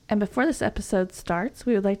And before this episode starts,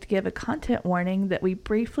 we would like to give a content warning that we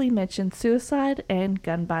briefly mention suicide and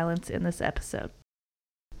gun violence in this episode.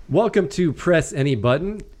 Welcome to Press Any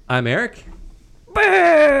Button. I'm Eric. Boo!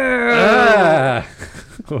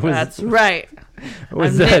 That's right. What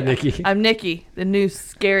was that, Nikki? I'm Nikki, the new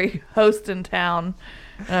scary host in town,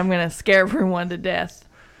 and I'm going to scare everyone to death.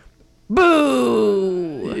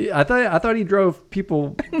 Boo! I thought he drove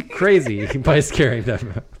people crazy by scaring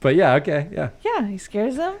them. But yeah, okay, yeah. Yeah, he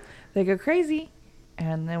scares them, they go crazy,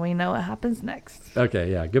 and then we know what happens next.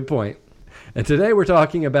 Okay, yeah, good point. And today we're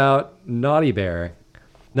talking about Naughty Bear.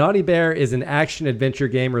 Naughty Bear is an action-adventure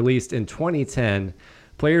game released in 2010.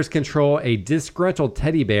 Players control a disgruntled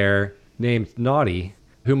teddy bear named Naughty,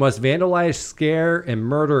 who must vandalize, scare, and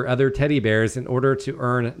murder other teddy bears in order to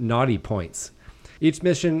earn Naughty points. Each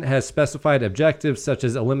mission has specified objectives such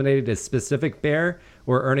as eliminating a specific bear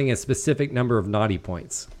or earning a specific number of Naughty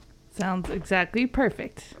points. Sounds exactly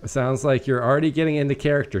perfect. Sounds like you're already getting into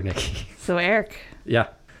character, Nikki. So, Eric. Yeah.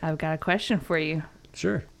 I've got a question for you.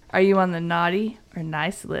 Sure. Are you on the naughty or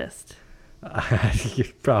nice list?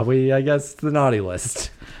 Probably, I guess, the naughty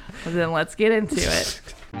list. Well, then let's get into it.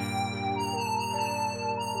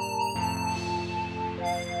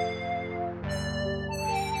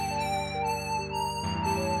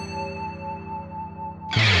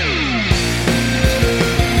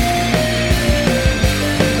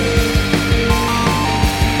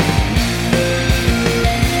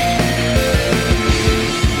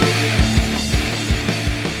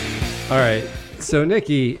 All right. So,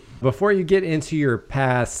 Nikki, before you get into your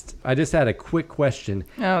past, I just had a quick question.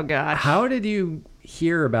 Oh, gosh. How did you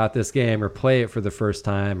hear about this game or play it for the first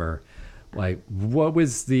time? Or, like, what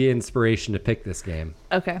was the inspiration to pick this game?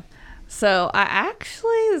 Okay. So,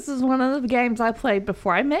 this is one of the games I played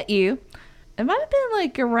before I met you. It might have been,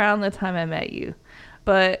 like, around the time I met you.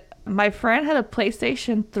 But my friend had a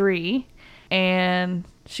PlayStation 3, and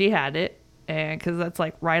she had it. And because that's,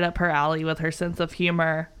 like, right up her alley with her sense of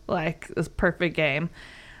humor. Like, this perfect game.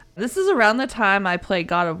 This is around the time I played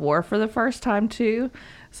God of War for the first time, too.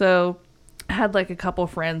 So, I had, like, a couple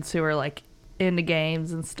friends who were, like, into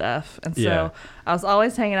games and stuff. And so, I was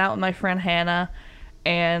always hanging out with my friend Hannah.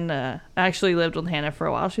 And I actually lived with Hannah for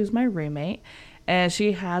a while. She was my roommate. And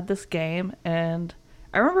she had this game. And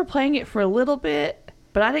I remember playing it for a little bit.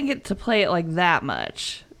 But I didn't get to play it, like, that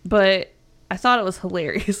much. But I thought it was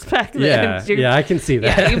hilarious back then. Yeah, I can see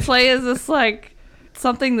that. Yeah, you play as this, like,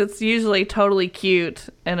 something that's usually totally cute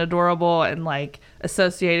and adorable and, like,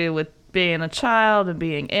 associated with being a child and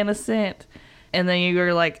being innocent. And then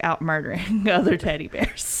you're, like, out murdering other teddy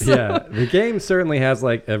bears. Yeah, the game certainly has,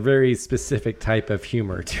 like, a very specific type of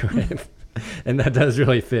humor to it. And that does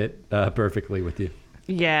really fit perfectly with you.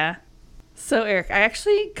 Yeah. So, Eric, I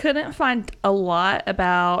actually couldn't find a lot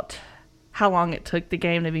about how long it took the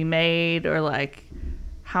game to be made or, like,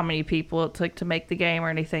 how many people it took to make the game or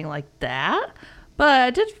anything like that. But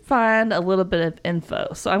I did find a little bit of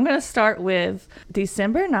info. So I'm going to start with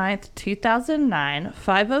December 9th, 2009,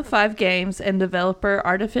 505 Games and developer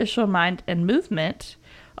Artificial Mind and Movement,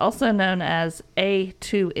 also known as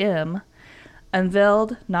A2M,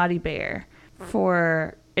 unveiled Naughty Bear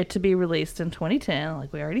for it to be released in 2010,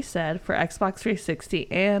 like we already said, for Xbox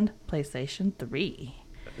 360 and PlayStation 3.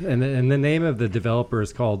 And the name of the developer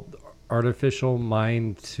is called Artificial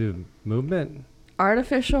Mind to Movement?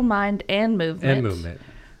 Artificial Mind and Movement. And Movement.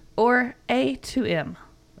 Or A2M.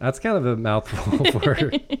 That's kind of a mouthful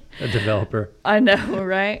for a developer. I know,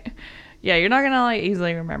 right? Yeah, you're not going to like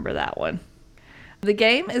easily remember that one. The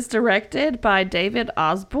game is directed by David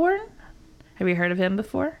Osborne. Have you heard of him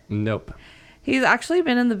before? Nope. He's actually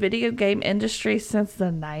been in the video game industry since the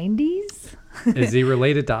 90s. Is he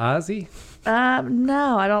related to Ozzy?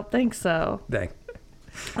 No, I don't think so. Dang.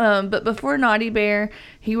 But before Naughty Bear,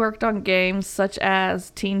 he worked on games such as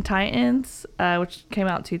Teen Titans, which came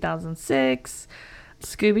out in 2006,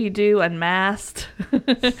 Scooby-Doo Unmasked,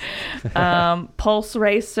 Pulse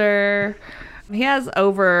Racer. He has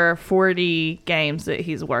over 40 games that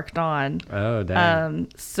he's worked on. Oh, dang.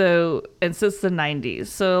 And since the 90s.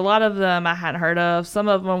 So a lot of them I hadn't heard of. Some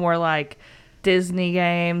of them were like Disney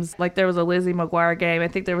games. Like there was a Lizzie McGuire game. I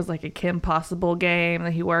think there was like a Kim Possible game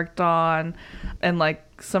that he worked on and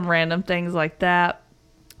like some random things like that.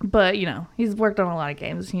 But, you know, he's worked on a lot of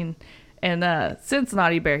games. And since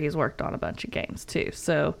Naughty Bear, he's worked on a bunch of games too.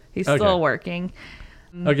 So he's still working.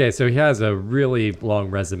 Okay, so he has a really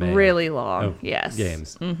long resume. Really long, yes.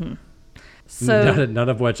 Games. Mm-hmm. So none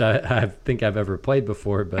of which I think I've ever played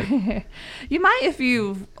before, but you might if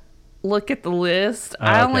you look at the list.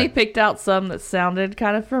 I only picked out some that sounded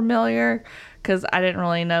kind of familiar because I didn't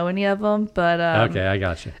really know any of them. But Okay, I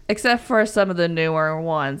got you. except for some of the newer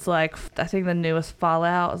ones, like I think the newest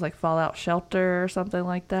Fallout is like Fallout Shelter or something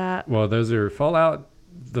like that. Well, those are Fallout.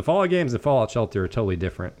 The Fallout games and Fallout Shelter are totally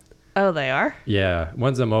different. Oh, they are? Yeah,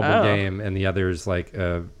 one's a mobile Oh. game and the other's like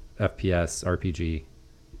a FPS RPG.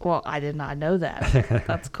 Well, I did not know that.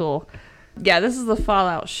 That's cool. Yeah, this is the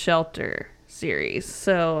Fallout Shelter series,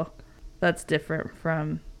 so that's different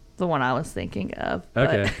from the one I was thinking of.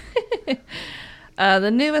 Okay.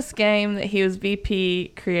 The newest game that he was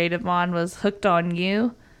VP creative on was Hooked on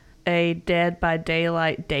You, a Dead by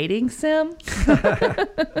Daylight dating sim.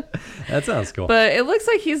 That sounds cool. But it looks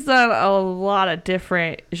like he's done a lot of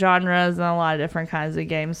different genres and a lot of different kinds of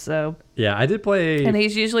games. So, Yeah, I did play. and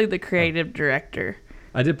he's usually the creative director.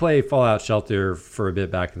 I did play Fallout Shelter for a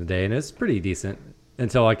bit back in the day, and it's pretty decent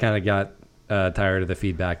until I kind of got tired of the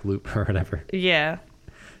feedback loop or whatever. Yeah.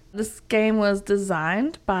 This game was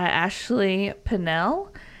designed by Ashley Pinnell,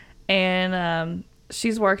 and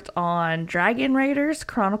she's worked on Dragon Raiders,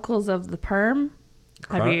 Chronicles of the Perm.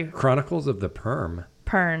 Have you Chronicles of the Perm.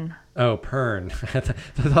 Pern? Oh, Pern. I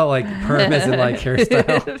thought like Perm as in like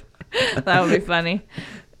hairstyle. That would be funny.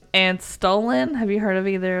 And Stolen. Have you heard of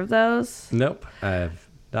either of those? Nope, I've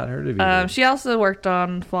not heard of either. She also worked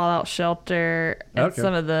on Fallout Shelter and Okay.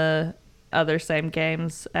 some of the other same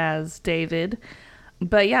games as David.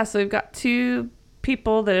 But yeah, so we've got two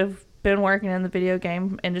people that have been working in the video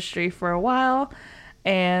game industry for a while,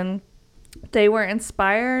 and they were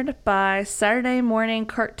inspired by Saturday morning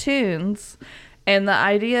cartoons and the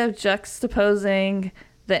idea of juxtaposing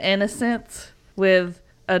the innocence with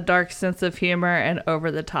a dark sense of humor and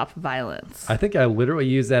over-the-top violence. I think I literally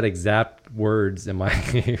used that exact words in my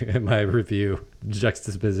in my review.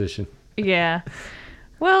 Juxtaposition. Yeah.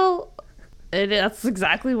 Well, that's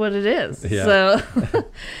exactly what it is. Yeah. So,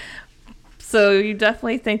 so you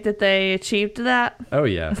definitely think that they achieved that? Oh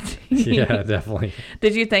yeah, yeah, definitely.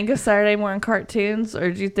 Did you think of Saturday morning cartoons, or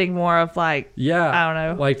did you think more of like, Yeah, I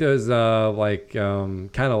don't know. like those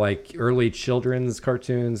kind of like early children's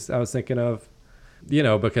cartoons. I was thinking of,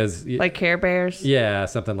 because like Care Bears? yeah,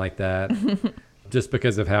 something like that. Just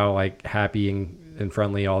because of how like happy and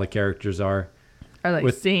friendly all the characters are. Or like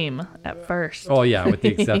With- Seam at first? Oh yeah, with the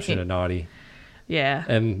exception of Naughty. Yeah.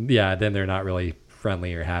 And yeah, then they're not really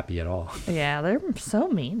friendly or happy at all. Yeah, they're so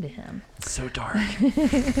mean to him. It's so dark.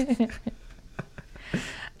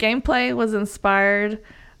 Gameplay was inspired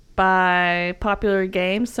by popular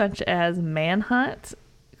games such as Manhunt,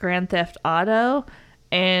 Grand Theft Auto,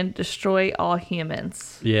 and Destroy All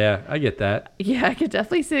Humans. Yeah, I get that. Yeah, I could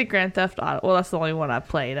definitely see Grand Theft Auto. Well, that's the only one I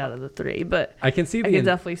played out of the three, but I can see I could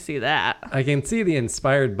definitely see that. I can see the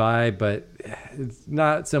inspired by, but it's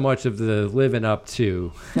not so much of the living up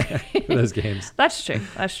to those games. That's true.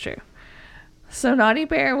 That's true. So Naughty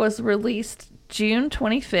Bear was released June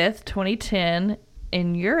 25th, 2010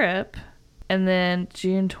 in Europe, and then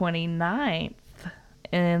June 29th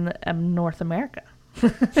in North America.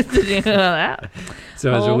 Did you know that?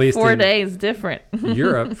 So it was Whole released 4 in days different.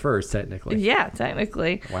 Europe first, technically. Yeah,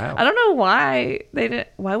 technically. Wow. I don't know why they didn't.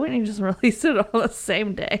 Why wouldn't you just release it on the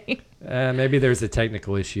same day? Maybe there's a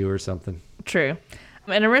technical issue or something. True.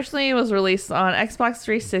 And originally it was released on Xbox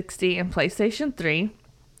 360 and PlayStation 3.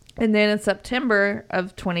 And then in September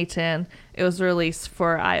of 2010, it was released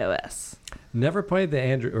for iOS. Never played the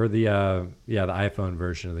Android or the iPhone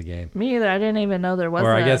version of the game. Me either. I didn't even know there was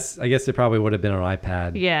Or a... I guess it probably would have been on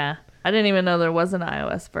iPad. Yeah. I didn't even know there was an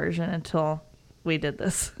iOS version until we did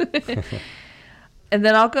this. And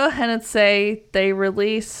then I'll go ahead and say they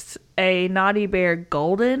released a Naughty Bear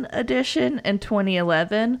Golden Edition in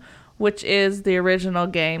 2011, which is the original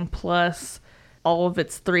game plus all of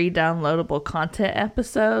its 3 downloadable content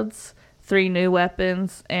episodes, 3 new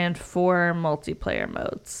weapons, and 4 multiplayer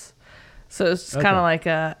modes. So it's kind Okay. of like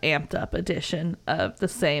a amped up edition of the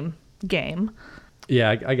same game.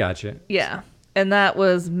 Yeah, I got you. Yeah. And that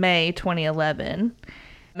was May 2011.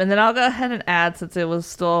 And then I'll go ahead and add, since it was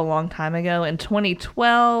still a long time ago, in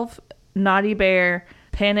 2012, Naughty Bear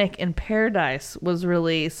Panic in Paradise was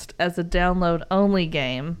released as a download-only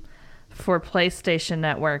game for PlayStation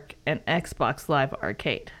Network and Xbox Live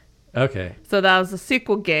Arcade. Okay. So that was a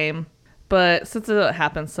sequel game, but since it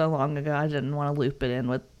happened so long ago, I didn't want to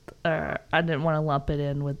lump it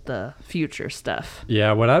in with the future stuff.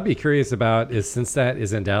 Yeah, what I'd be curious about is, since that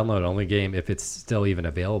is a download only game, if it's still even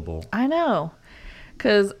available. I know.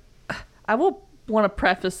 Because I will want to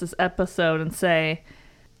preface this episode and say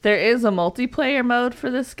there is a multiplayer mode for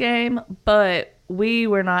this game, but we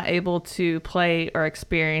were not able to play or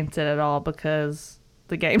experience it at all because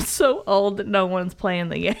the game's so old that no one's playing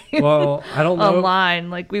the game. Well, I don't know.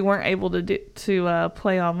 Online, like we weren't able to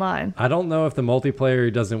play online. I don't know if the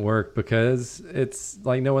multiplayer doesn't work because it's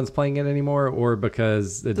like no one's playing it anymore, or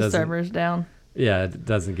because it The doesn't. server's down. Yeah, it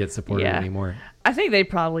doesn't get supported Yeah. anymore. I think they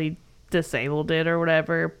probably disabled it or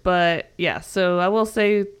whatever. But yeah, so I will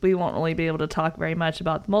say we won't really be able to talk very much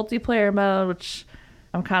about the multiplayer mode, which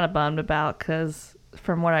I'm kind of bummed about because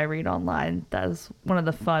from what I read online, that is one of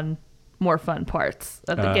the more fun parts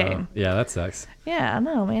of the game. Yeah, that sucks. Yeah, I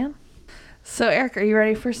know, man. So Eric, are you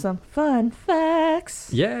ready for some fun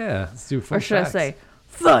facts? Yeah, let's do fun Or should facts. I say,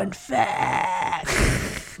 fun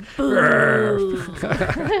facts? Boo.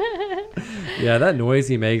 Yeah, that noise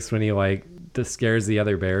he makes when he like just scares the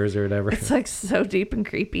other bears or whatever. It's like so deep and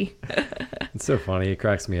creepy. It's so funny. It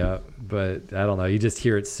cracks me up. But I don't know. You just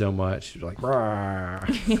hear it so much. You're like,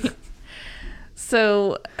 "Rawr."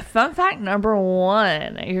 So, fun fact number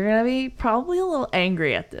 1. You're going to be probably a little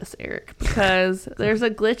angry at this, Eric, because there's a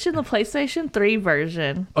glitch in the PlayStation 3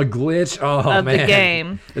 version A glitch? Oh, of man. the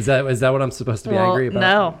game. Is that what I'm supposed to be angry about?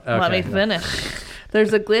 No, let me Okay. finish.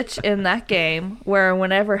 There's a glitch in that game where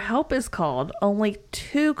whenever help is called, only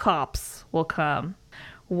 2 cops will come,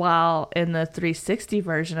 while in the 360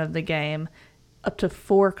 version of the game, up to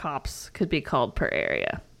 4 cops could be called per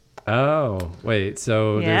area. Oh, wait.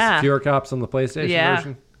 So Yeah. there's fewer cops on the PlayStation Yeah.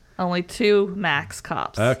 version? Only 2 max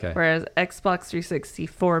cops. Okay. Whereas Xbox 360,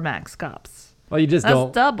 4 max cops. Well, you just That's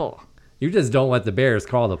don't. double. You just don't let the bears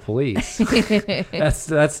call the police.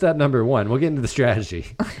 That's step number 1. We'll get into the strategy.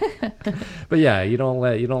 But yeah, you don't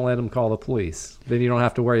let them call the police. Then you don't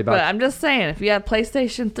have to worry But about. I'm just saying, if you had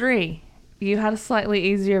PlayStation 3, you had a slightly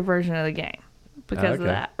easier version of the game because of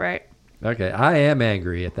Okay. that, right? Okay, I am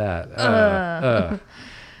angry at that.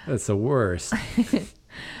 That's the worst.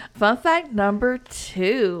 Fun fact number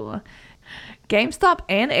 2. GameStop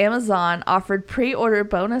and Amazon offered pre-order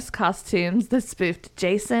bonus costumes that spoofed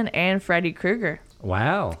Jason and Freddy Krueger.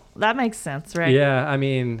 Wow. That makes sense, right? Yeah, I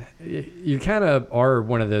mean, you kind of are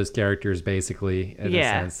one of those characters, basically, in a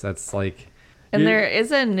Yeah. sense. That's like. And you- there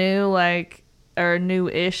is a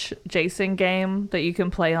new-ish Jason game that you can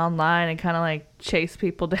play online and kind of like chase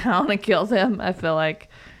people down and kill them. I feel like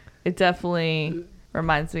it definitely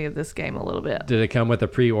reminds me of this game a little bit. Did it come with a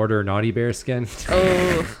pre-order Naughty Bear skin?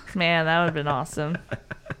 Oh, man, that would have been awesome.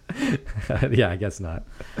 Yeah, I guess not.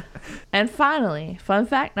 And finally, fun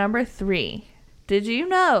fact number 3. Did you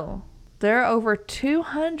know there are over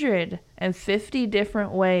 250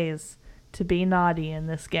 different ways to be naughty in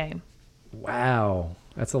this game? Wow,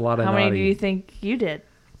 that's a lot of How naughty. many do you think you did?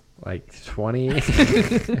 Like 20?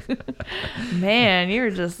 Man,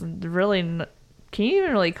 you're just really... Can you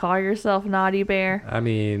even really call yourself Naughty Bear? I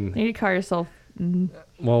mean, You need to call yourself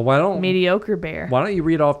well, why don't Mediocre Bear. you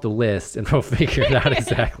read off the list and we'll figure it out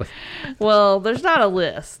exactly. Well, there's not a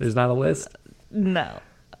list. There's not a list. No.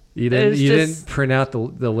 You It's didn't just- print out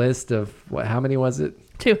the list of what? How many was it?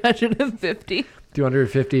 250.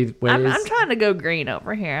 250 ways. I'm trying to go green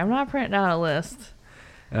over here. I'm not printing out a list.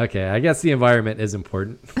 Okay, I guess the environment is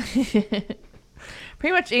important.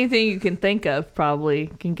 Pretty much anything you can think of probably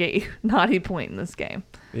can get you naughty point in this game.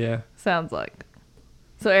 Yeah. Sounds like.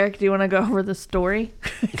 So, Eric, do you want to go over the story?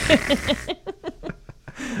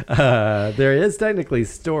 There is technically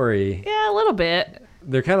story. Yeah, a little bit.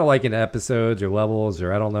 They're kind of like in episodes or levels,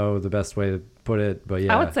 or I don't know the best way to put it, but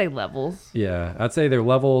yeah. I would say levels. Yeah, I'd say they're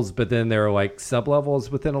levels, but then there are like sub-levels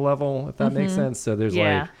within a level, if that makes sense. So there's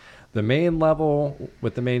Yeah. like the main level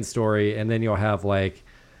with the main story, and then you'll have like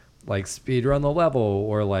speed run the level,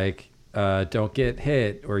 or like don't get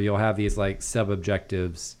hit, or you'll have these like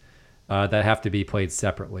sub-objectives that have to be played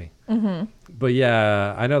separately. But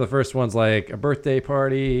yeah, I know the first one's like a birthday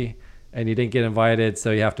party, and you didn't get invited,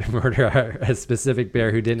 so you have to murder a specific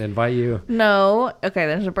bear who didn't invite you. No. Okay,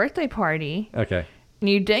 there's a birthday party. Okay.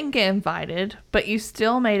 You didn't get invited, but you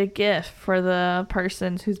still made a gift for the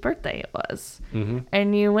person whose birthday it was. Mm-hmm.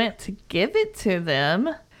 And you went to give it to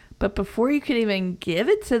them, but before you could even give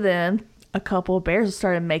it to them, a couple of bears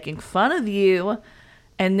started making fun of you,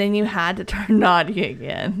 and then you had to turn naughty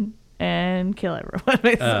again and kill everyone,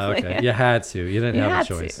 basically. Oh, okay. You had to. You didn't You have had a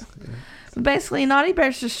choice. Basically, Naughty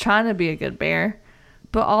Bear's just trying to be a good bear,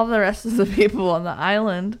 but all the rest of the people on the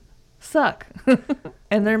island suck.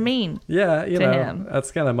 And they're mean. Yeah, you To know, him. that's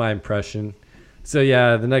kind of my impression. So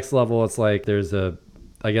yeah, the next level, it's like there's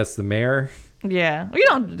I guess the mayor. Yeah. You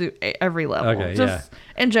don't have to do every level. Okay, Just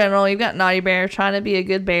in general, you've got Naughty Bear trying to be a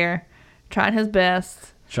good bear, trying his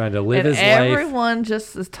best. Trying to live And his life. everyone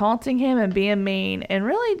just is taunting him and being mean and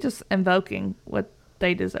really just invoking what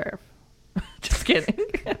they deserve. Just kidding.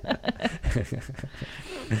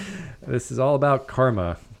 This is all about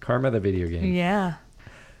Karma. Karma, the video game. Yeah.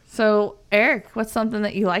 So, Eric, what's something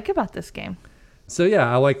that you like about this game? So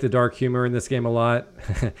yeah, I like the dark humor in this game a lot.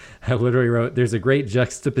 I literally wrote, there's a great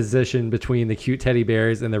juxtaposition between the cute teddy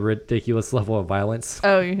bears and the ridiculous level of violence.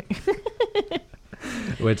 Oh,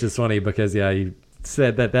 Which is funny because, yeah, you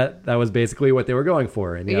said that was basically what they were going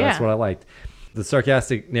for. And that's what I liked. The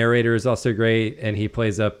sarcastic narrator is also great, and he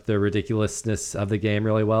plays up the ridiculousness of the game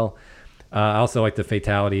really well. I also like the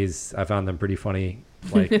fatalities. I found them pretty funny.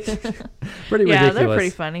 Like, pretty ridiculous. Yeah, they're pretty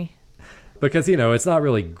funny. Because, it's not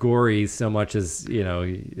really gory so much as,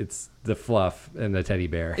 it's the fluff and the teddy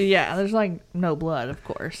bear. Yeah, there's like no blood, of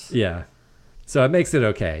course. Yeah. So it makes it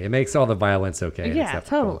okay. It makes all the violence okay. Yeah,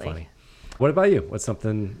 totally. Funny. What about you? What's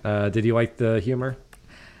something, did you like the humor?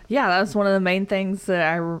 Yeah, that was one of the main things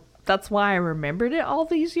that's why I remembered it all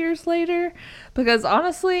these years later. Because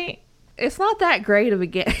honestly, it's not that great of a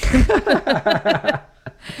game.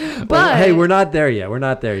 But hey, we're not there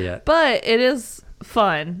yet. But it is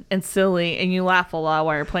fun and silly, and you laugh a lot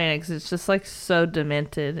while you're playing it because it's just like so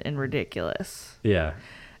demented and ridiculous. Yeah.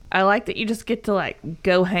 I like that you just get to like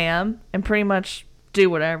go ham and pretty much do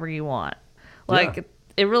whatever you want. Like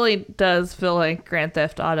it really does feel like Grand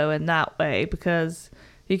Theft Auto in that way because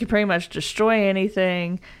you can pretty much destroy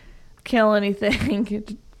anything, kill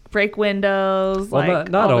anything, break windows. Well, like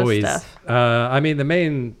not all always. This stuff. I mean, the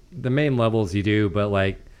main levels you do, but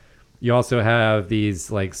like you also have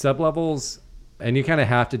these like sub levels. And you kind of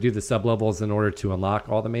have to do the sub-levels in order to unlock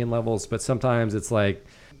all the main levels. But sometimes it's like,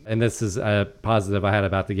 and this is a positive I had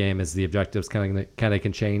about the game, is the objectives kind of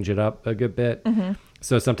can change it up a good bit. Mm-hmm.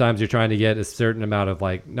 So sometimes you're trying to get a certain amount of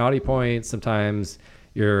like naughty points. Sometimes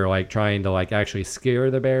you're like trying to like actually scare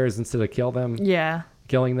the bears instead of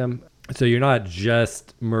killing them. So you're not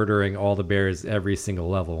just murdering all the bears every single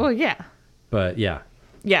level. Well, yeah. But yeah.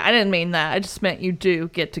 Yeah, I didn't mean that. I just meant you do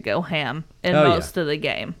get to go ham in most of the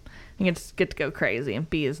game. You get to go crazy and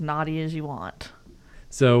be as naughty as you want.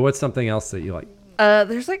 So what's something else that you like?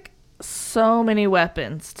 There's like so many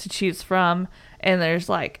weapons to choose from, and there's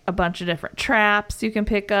like a bunch of different traps you can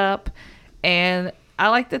pick up. And I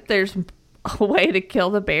like that there's a way to kill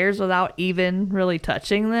the bears without even really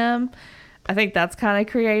touching them. I think that's kind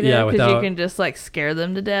of creative because you can just like scare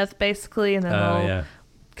them to death basically, and then they'll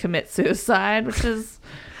commit suicide, which is...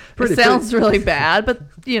 It sounds really bad, but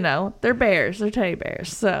they're bears. They're teddy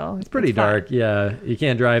bears, so it's pretty dark. Yeah, you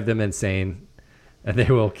can't drive them insane, and they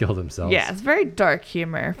will kill themselves. Yeah, it's very dark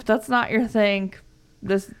humor. If that's not your thing,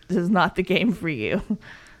 this is not the game for you.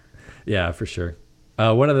 Yeah, for sure.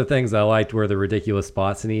 One of the things I liked were the ridiculous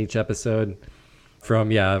spots in each episode.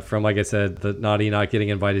 From like I said, the naughty not getting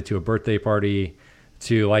invited to a birthday party,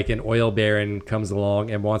 to like an oil baron comes along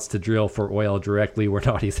and wants to drill for oil directly where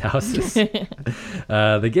Naughty's house is.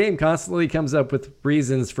 The game constantly comes up with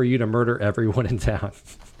reasons for you to murder everyone in town.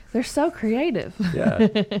 They're so creative. Yeah.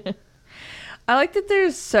 I like that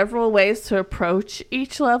there's several ways to approach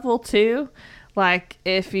each level too. Like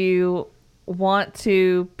if you want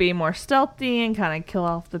to be more stealthy and kind of kill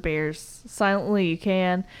off the bears silently, you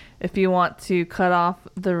can. If you want to cut off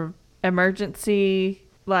the emergency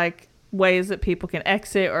like ways that people can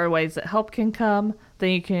exit or ways that help can come, then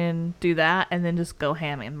you can do that and then just go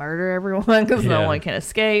ham and murder everyone because no one can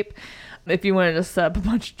escape. If you wanted to set up a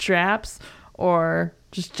bunch of traps or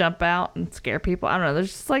just jump out and scare people, I don't know,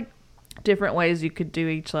 there's just like different ways you could do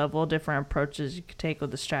each level, different approaches you could take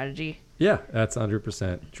with the strategy. Yeah, that's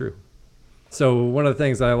 100% true. So one of the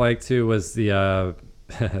things I liked too was the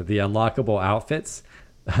the unlockable outfits.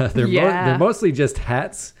 They're mostly just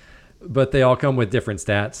hats, but they all come with different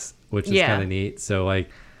stats, which is kind of neat. So like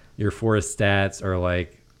your forest stats are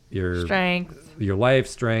like your strength, your life,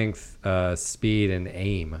 strength, speed, and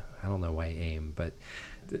aim. I don't know why aim, but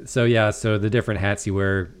so the different hats you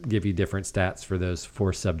wear give you different stats for those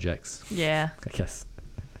 4 subjects. Yeah. I guess.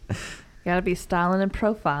 Gotta be styling and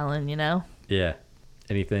profiling, Yeah.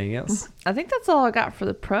 Anything else? I think that's all I got for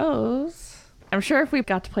the pros. I'm sure if we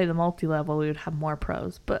got to play the multi-level, we would have more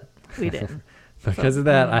pros, but we didn't. Because of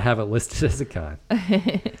that, I have it listed as a con.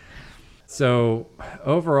 So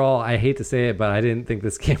overall, I hate to say it, but I didn't think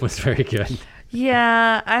this game was very good.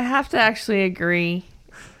 Yeah, I have to actually agree.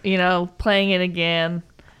 Playing it again,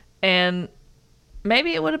 and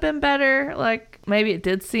maybe it would have been better. Like maybe it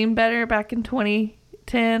did seem better back in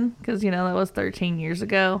 2010 because that was 13 years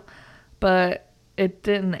ago, but it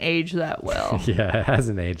didn't age that well. Yeah, it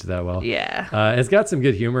hasn't aged that well. Yeah, it's got some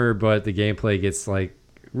good humor, but the gameplay gets like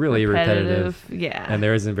really repetitive. Yeah, and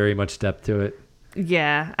there isn't very much depth to it.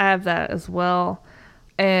 Yeah, I have that as well.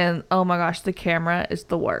 And oh my gosh, the camera is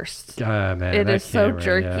the worst. Man, it is so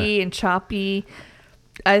jerky and choppy.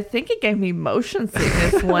 I think it gave me motion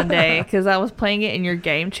sickness one day because I was playing it in your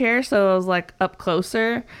game chair, so I was like up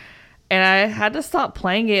closer, And I had to stop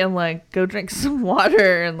playing it and like go drink some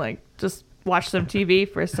water and like just watch some TV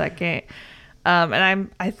for a second. And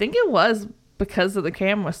I think it was because of the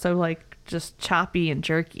camera so like just choppy and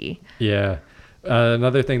jerky. Yeah.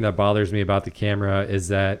 Another thing that bothers me about the camera is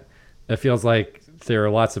that it feels like there are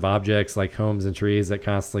lots of objects like homes and trees that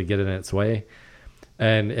constantly get in its way.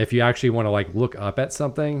 And if you actually want to like look up at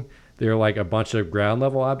something, there are like a bunch of ground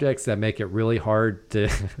level objects that make it really hard to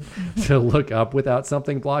to look up without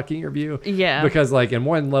something blocking your view. Yeah. Because like in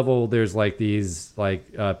one level, there's like these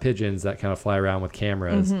like pigeons that kind of fly around with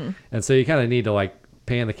cameras. And so you kind of need to like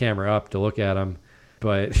pan the camera up to look at them.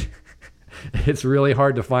 But it's really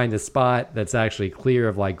hard to find a spot that's actually clear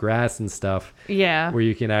of like grass and stuff. Yeah. Where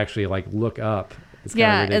you can actually like look up. It's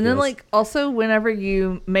yeah. ridiculous. And then like also whenever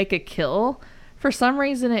you make a kill, for some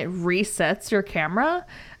reason it resets your camera.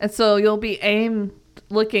 And so you'll be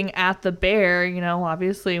looking at the bear, you know,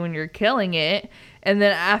 obviously when you're killing it. And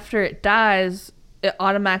then after it dies, it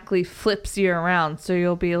automatically flips you around. So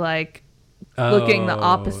you'll be like looking the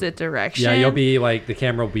opposite direction. Yeah, you'll be like the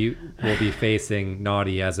camera will be facing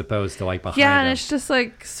Naughty as opposed to like behind Yeah, him. and it's just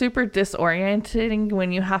like super disorienting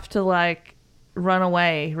when you have to like run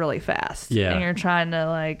away really fast. Yeah. And you're trying to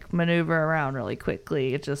like maneuver around really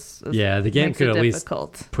quickly. It just the game makes could it at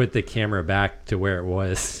difficult. least put the camera back to where it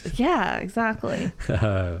was. Yeah, exactly.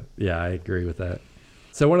 Yeah, I agree with that.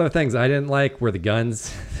 So one of the things I didn't like were the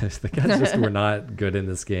guns. The guns just were not good in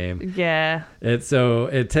this game. Yeah.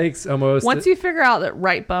 It takes almost Once you figure out that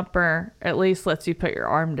right bumper at least lets you put your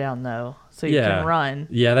arm down though, so you can run.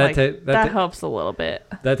 Yeah, that helps a little bit.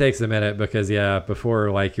 That takes a minute because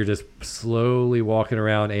before like you're just slowly walking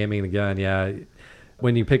around aiming the gun. Yeah,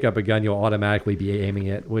 when you pick up a gun, you'll automatically be aiming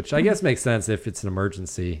it, which I guess makes sense if it's an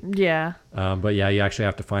emergency. Yeah. But yeah, you actually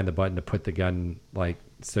have to find the button to put the gun like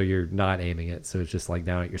so you're not aiming it, so it's just like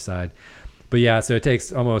down at your side. But yeah, so it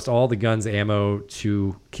takes almost all the gun's ammo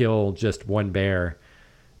to kill just one bear.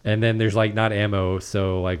 And then there's like not ammo,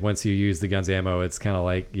 so like once you use the gun's ammo, it's kind of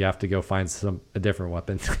like you have to go find a different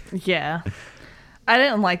weapon. Yeah. I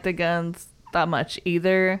didn't like the guns that much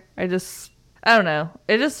either. I don't know.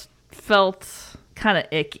 It just felt kind of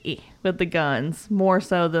icky with the guns, more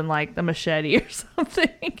so than like the machete or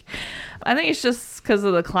something. I think it's just because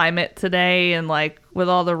of the climate today and like with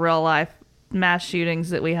all the real life mass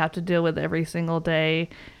shootings that we have to deal with every single day.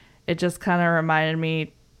 It just kind of reminded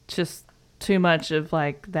me just too much of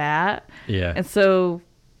like that. Yeah. And so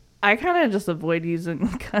I kind of just avoid using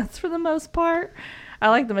guns for the most part. I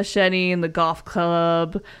like the machete and the golf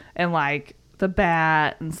club and like the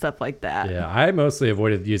bat and stuff like that. Yeah, I mostly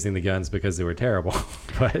avoided using the guns because they were terrible.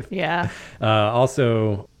 But yeah.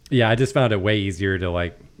 Also, yeah, I just found it way easier to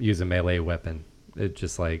like use a melee weapon. It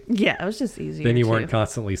just like it was just easier. Then you weren't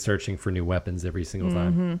constantly searching for new weapons every single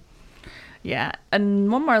time. Yeah,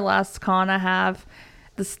 and one more last con I have: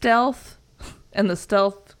 the stealth and the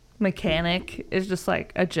stealth mechanic is just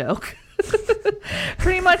like a joke.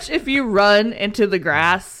 Pretty much, if you run into the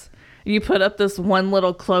grass, you put up this one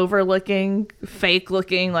little clover-looking,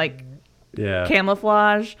 fake-looking like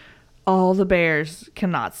camouflage. All the bears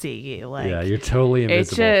cannot see you. Like, yeah, you're totally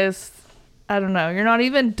invisible. It just, I don't know. You're not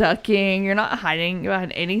even ducking. You're not hiding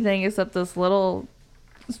behind anything except this one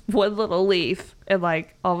little leaf, and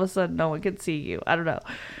like all of a sudden, no one can see you. I don't know.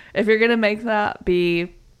 If you're gonna make that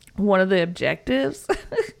be one of the objectives,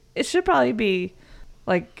 it should probably be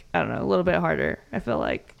like, I don't know, a little bit harder. I feel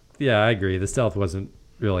like. Yeah, I agree. The stealth wasn't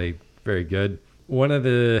really very good. One of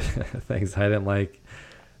the things I didn't like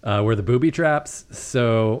were the booby traps.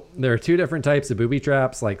 So there are two different types of booby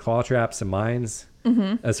traps, like claw traps and mines.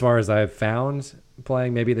 As far as I've found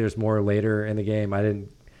playing, maybe there's more later in the game. I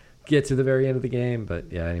didn't get to the very end of the game,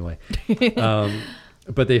 but yeah, anyway.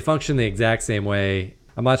 But they function the exact same way.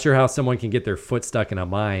 I'm not sure how someone can get their foot stuck in a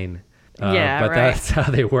mine. But that's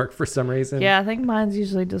how they work for some reason. Yeah, I think mines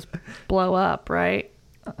usually just blow up, right?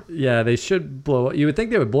 Yeah, they should blow up. You would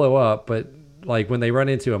think they would blow up, but like when they run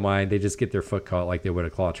into a mine, they just get their foot caught like they would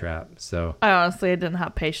a claw trap. So I didn't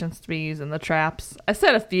have patience to be using the traps. I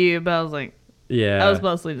said a few, but I was like, yeah, I was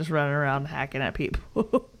mostly just running around hacking at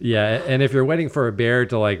people. Yeah, and if you're waiting for a bear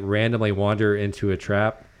to like randomly wander into a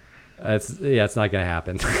trap, it's not gonna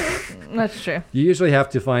happen. That's true. You usually have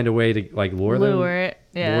to find a way to like lure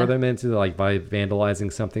them into like by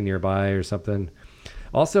vandalizing something nearby or something.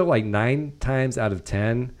 Also, like 9 times out of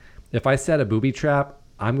 10, if I set a booby trap,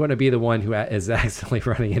 I'm going to be the one who is accidentally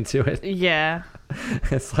running into it. Yeah.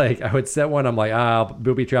 It's like I would set one, I'm like, I'll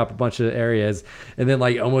booby trap a bunch of areas. And then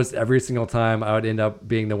like almost every single time I would end up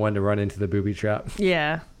being the one to run into the booby trap.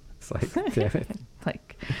 Yeah. It's like, damn it.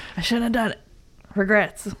 Like, I shouldn't have done it.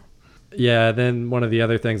 Regrets. Yeah, then one of the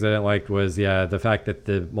other things I didn't like was, the fact that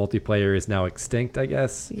the multiplayer is now extinct, I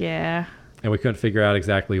guess. Yeah. And we couldn't figure out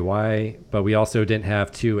exactly why, but we also didn't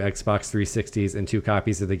have 2 Xbox 360s and 2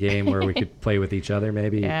 copies of the game where we could play with each other,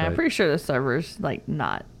 maybe. Yeah, I'm but, pretty sure the server's like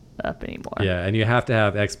not up anymore. yeah, and you have to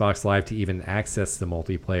have Xbox Live to even access the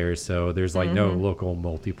multiplayer, so there's like no local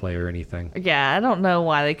multiplayer or anything. Yeah, I don't know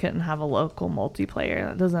why they couldn't have a local multiplayer.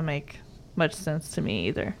 That doesn't make much sense to me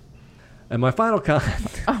either. And my final con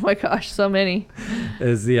Oh my gosh, so many.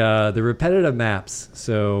 is the repetitive maps.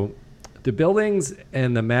 So the buildings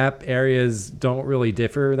and the map areas don't really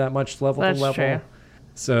differ that much level That's to level. true.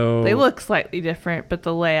 So They look slightly different, but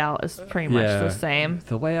the layout is pretty much the same.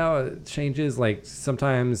 The layout changes. Like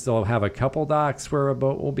sometimes they'll have a couple docks where a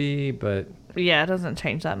boat will be, but Yeah, it doesn't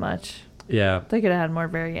change that much. yeah, They could have had more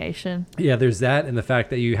variation. yeah. There's that, and the fact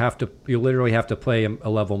that you literally have to play a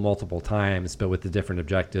level multiple times, but with the different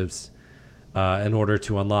objectives, in order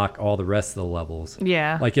to unlock all the rest of the levels.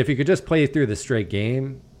 Yeah. Like if you could just play through the straight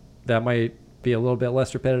game, that might be a little bit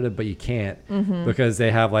less repetitive, but you can't because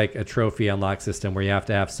they have like a trophy unlock system where you have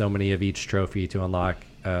to have so many of each trophy to unlock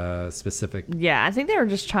specific. Yeah, I think they were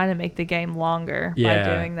just trying to make the game longer by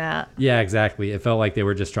doing that. Yeah, exactly. It felt like they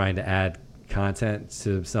were just trying to add content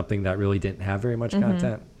to something that really didn't have very much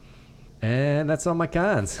content. And that's all my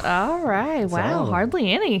cons. All right. Wow, all.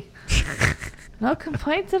 hardly any. No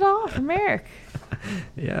complaints at all from Eric.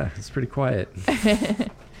 Yeah, it's pretty quiet.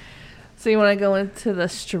 So you want to go into the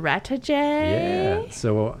strategy? Yeah.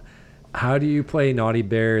 So how do you play Naughty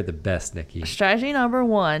Bear the best, Nikki? Strategy number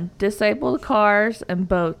 1, disable the cars and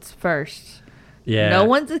boats first. Yeah. No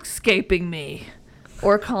one's escaping me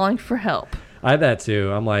or calling for help. I had that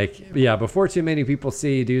too. I'm like, before too many people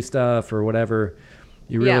see you do stuff or whatever,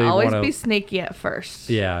 you really always want to be sneaky at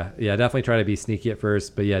first. Yeah, definitely try to be sneaky at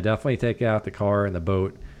first, but definitely take out the car and the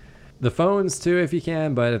boat. The phones too, if you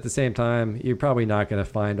can, but at the same time, you're probably not going to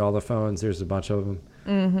find all the phones. There's a bunch of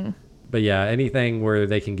them. But anything where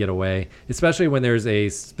they can get away, especially when there's a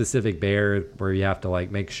specific bear where you have to like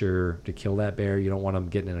make sure to kill that bear. You don't want them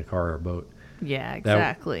getting in a car or a boat. Yeah,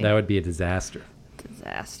 exactly. That would be a disaster.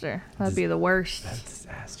 Disaster. That'd be the worst. That's a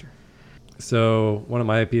disaster. So one of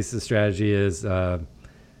my pieces of strategy is,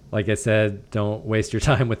 like I said, don't waste your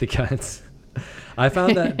time with the guns. I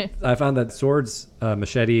found that swords,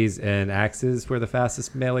 machetes, and axes were the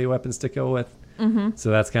fastest melee weapons to kill with.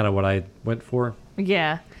 So that's kind of what I went for.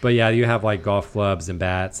 Yeah. But you have like golf clubs and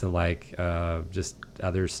bats and like just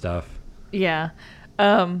other stuff. Yeah.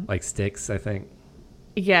 Like sticks, I think.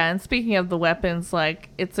 Yeah, and speaking of the weapons, like,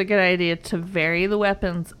 it's a good idea to vary the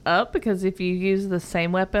weapons up, because if you use the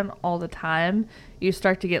same weapon all the time, you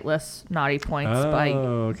start to get less naughty points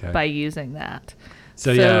by using that.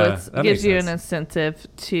 So it gives you an incentive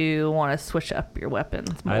to want to switch up your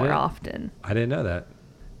weapons more often. I didn't know that.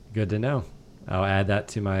 Good to know. I'll add that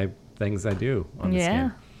to my things I do on this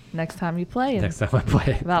game. Next time you play. Next time I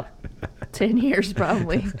play. About 10 years,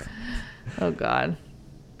 probably. Oh, God.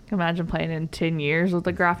 Imagine playing in 10 years what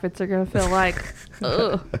the graphics are going to feel like.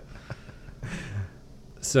 Ugh.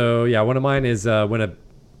 So, one of mine is when a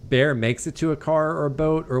bear makes it to a car or a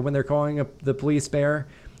boat, or when they're calling up the police bear,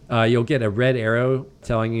 you'll get a red arrow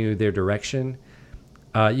telling you their direction.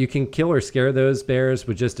 You can kill or scare those bears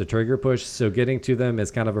with just a trigger push, so getting to them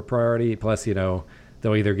is kind of a priority. Plus, they'll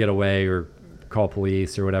either get away or call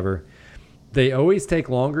police or whatever. They always take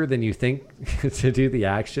longer than you think to do the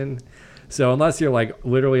action. So unless you're like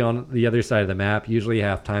literally on the other side of the map, usually you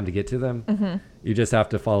have time to get to them. You just have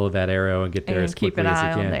to follow that arrow and get there as quickly as you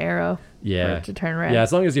can. Keep an eye on the arrow for it to turn red. Yeah,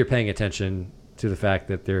 as long as you're paying attention to the fact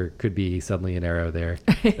that there could be suddenly an arrow there,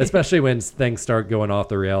 especially when things start going off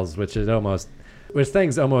the rails, which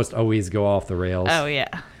things almost always go off the rails. Oh,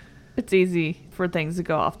 yeah. It's easy for things to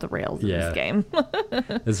go off the rails in this game.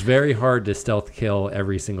 It's very hard to stealth kill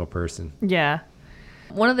every single person. Yeah.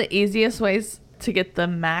 One of the easiest ways to get the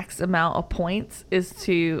max amount of points is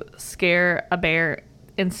to scare a bear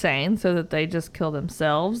insane so that they just kill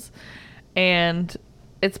themselves. And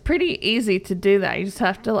it's pretty easy to do that. You just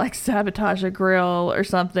have to like sabotage a grill or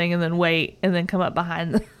something and then wait and then come up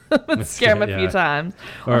behind them and scare them a few times.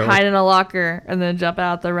 Or hide in a locker and then jump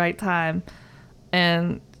out at the right time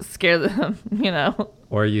and scare them,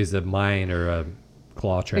 Or use a mine or a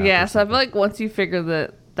claw trap. Yeah, so I feel like once you figure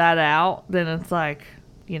that out, then it's like,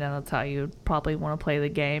 that's how you probably want to play the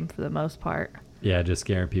game for the most part. Yeah, just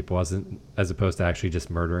scaring people as opposed to actually just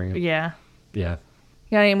murdering them. Yeah. Yeah.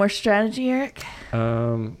 Got any more strategy, Eric?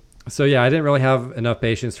 So I didn't really have enough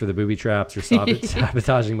patience for the booby traps or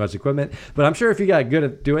sabotaging much equipment. But I'm sure if you got good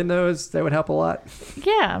at doing those, that would help a lot.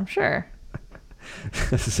 Yeah, I'm sure.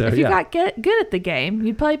 So If you yeah, got good at the game,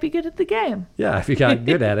 you'd probably be good at the game. yeah. If you got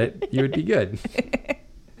good at it, you would be good.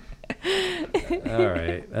 All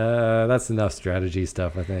right, that's enough strategy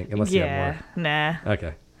stuff, I think. Unless you have Nah. more.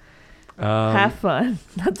 Okay. Have fun.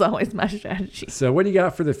 That's always my strategy. So what do you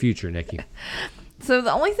got for the future, Nikki? So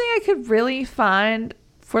the only thing I could really find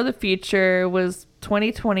for the future was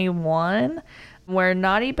 2021, where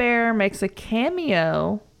Naughty Bear makes a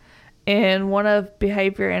cameo in one of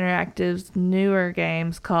Behavior Interactive's newer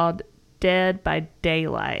games called Dead by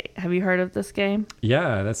Daylight. Have you heard of this game?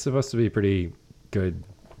 Yeah, that's supposed to be a pretty good,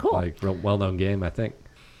 Cool. like real well-known game, I think.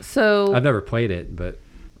 So I've never played it, but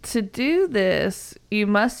to do this, you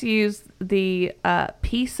must use the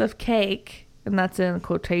piece of cake, and that's in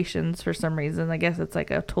quotations for some reason. I guess it's like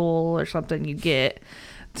a tool or something you get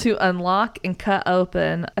to unlock and cut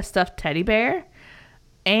open a stuffed teddy bear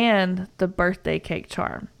and the birthday cake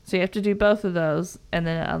charm. So you have to do both of those, and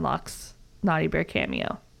then it unlocks Naughty Bear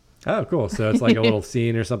cameo. oh, cool. So it's like a little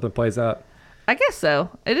scene or something plays out. I guess so.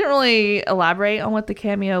 It didn't really elaborate on what the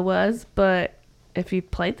cameo was, but if you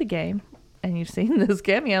played the game and you've seen this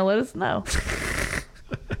cameo, let us know.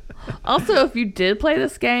 Also, if you did play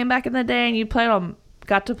this game back in the day and you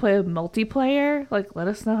got to play a multiplayer, like, let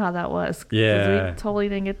us know how that was. 'Cause Yeah. we totally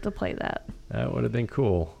didn't get to play that. That would have been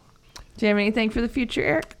cool. Do you have anything for the future,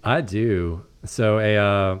 Eric? I do. So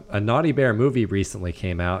a Naughty Bear movie recently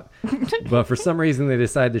came out, but for some reason they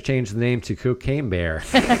decided to change the name to Cocaine Bear.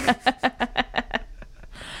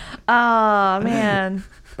 Oh, man.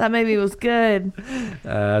 That movie was good.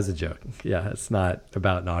 As a joke. Yeah, it's not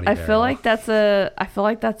about Naughty Bear. I feel like that's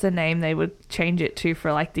a name they would change it to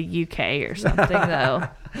for like the UK or something though.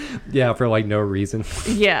 Yeah, for like no reason.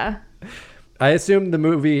 Yeah. I assume the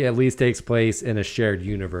movie at least takes place in a shared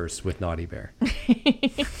universe with Naughty Bear.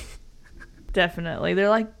 Definitely. They're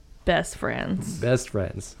like best friends. Best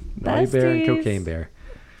friends. Naughty Bear and Besties. Cocaine Bear.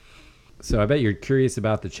 So I bet you're curious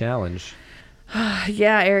about the challenge.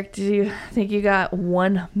 Yeah, Eric, do you think you got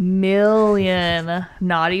 1 million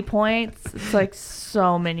naughty points? It's like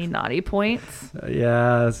so many naughty points.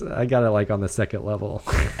 Yeah, I got it like on the second level.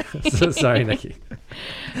 So sorry, Nikki.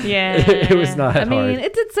 Yeah. It was not I mean, hard.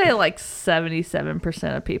 it did say like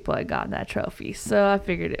 77% of people had gotten that trophy. So I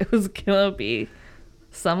figured it was going to be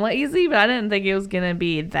somewhat easy, but I didn't think it was going to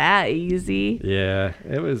be that easy. Yeah,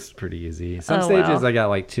 it was pretty easy. Some Oh, stages well. I got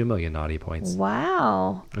like 2 million naughty points.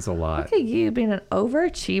 Wow. That's a lot. Look at you being an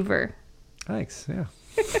overachiever. Thanks. Yeah.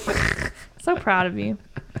 So proud of you.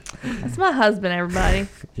 That's my husband, everybody.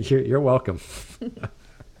 You're welcome.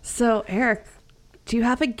 So, Eric, do you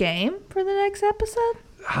have a game for the next episode?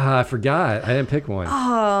 I forgot. I didn't pick one.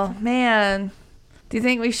 Oh, man. Do you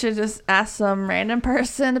think we should just ask some random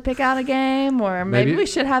person to pick out a game? Or maybe Maybe- we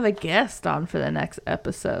should have a guest on for the next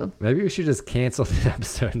episode? Maybe we should just cancel the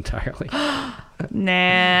episode entirely.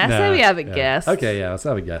 Nah, I say we have a yeah. guest. Okay, yeah, let's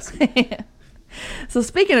have a guest. So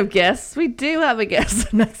speaking of guests, we do have a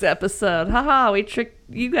guest next episode. Haha, we tricked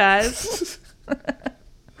you guys.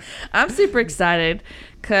 I'm super excited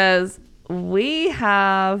because we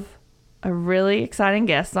have a really exciting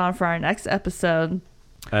guest on for our next episode.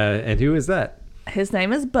 And who is that? His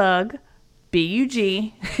name is Bug,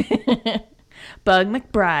 B-U-G, Bug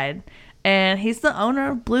McBride. And he's the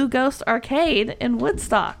owner of Blue Ghost Arcade in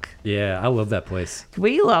Woodstock. Yeah, I love that place.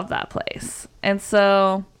 We love that place. And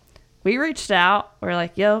so we reached out. We're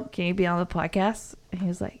like, yo, can you be on the podcast? And he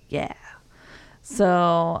was like, yeah.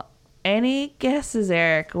 So any guesses,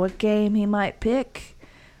 Eric, what game he might pick?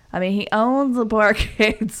 I mean, he owns the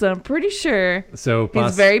Barcade, so I'm pretty sure So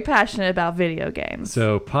he's very passionate about video games.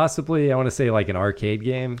 So possibly, I want to say like an arcade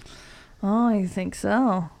game. Oh, you think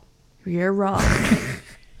so? You're wrong.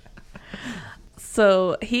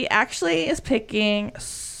 So he actually is picking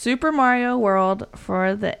Super Mario World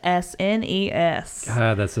for the SNES.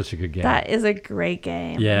 God, that's such a good game. That is a great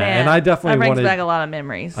game. Yeah, Man, and I definitely that brings wanted- back a lot of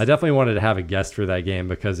memories. I definitely wanted to have a guest for that game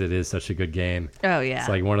because it is such a good game. Oh yeah. It's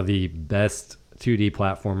like one of the best 2D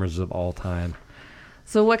platformers of all time.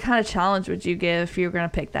 So what kind of challenge would you give if you were going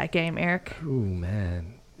to pick that game, Eric? Ooh,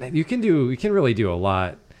 man. You can really do a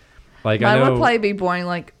lot. Like Mine I know would probably be boring,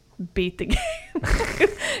 like beat the game,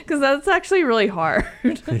 because that's actually really hard.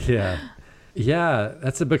 Yeah,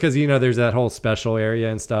 that's because there's that whole special area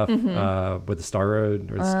and stuff with the Star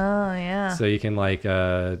Road. Oh yeah. So you can like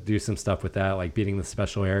do some stuff with that, like beating the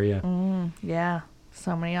special area. Yeah.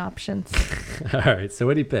 So many options. All right, so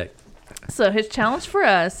what do you pick? So his challenge for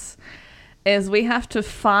us is we have to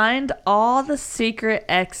find all the secret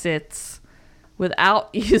exits without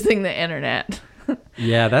using the internet.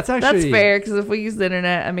 Yeah, that's actually... That's fair, because if we use the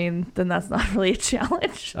internet, I mean, then that's not really a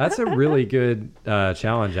challenge. That's a really good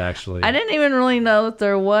challenge, actually. I didn't even really know that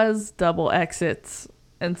there was double exits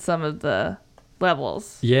in some of the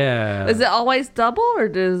levels. Yeah. Is it always double, or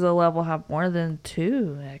does a level have more than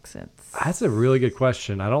 2 exits? That's a really good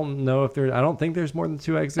question. I don't know if I don't think there's more than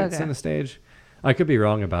 2 exits in a stage. I could be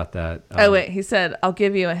wrong about that. Oh, wait. He said, I'll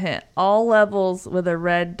give you a hint. All levels with a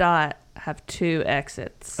red dot have 2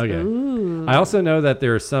 exits. Okay. Ooh. I also know that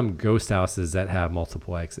there are some ghost houses that have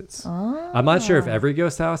multiple exits. Oh. I'm not sure if every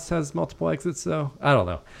ghost house has multiple exits, though. I don't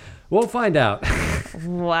know. We'll find out.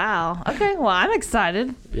 Wow. Okay. Well, I'm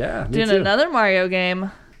excited. Yeah, me Doing too. another Mario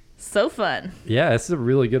game. So fun. Yeah, this is a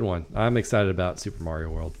really good one. I'm excited about Super Mario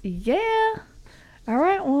World. Yeah. All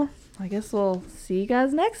right. Well, I guess we'll see you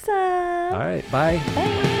guys next time. All right. Bye.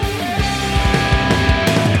 Bye.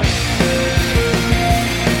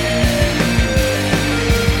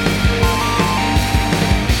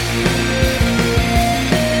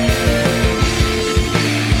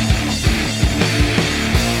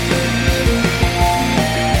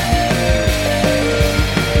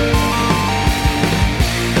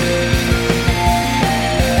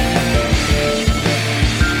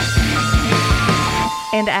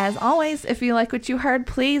 And as always, if you like what you heard,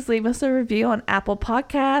 please leave us a review on Apple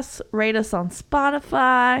Podcasts, rate us on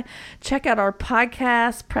Spotify, check out our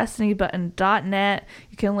podcast, pressanybutton.net.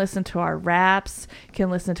 You can listen to our raps, you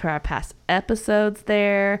can listen to our past episodes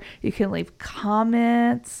there, you can leave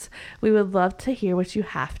comments. We would love to hear what you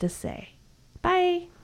have to say.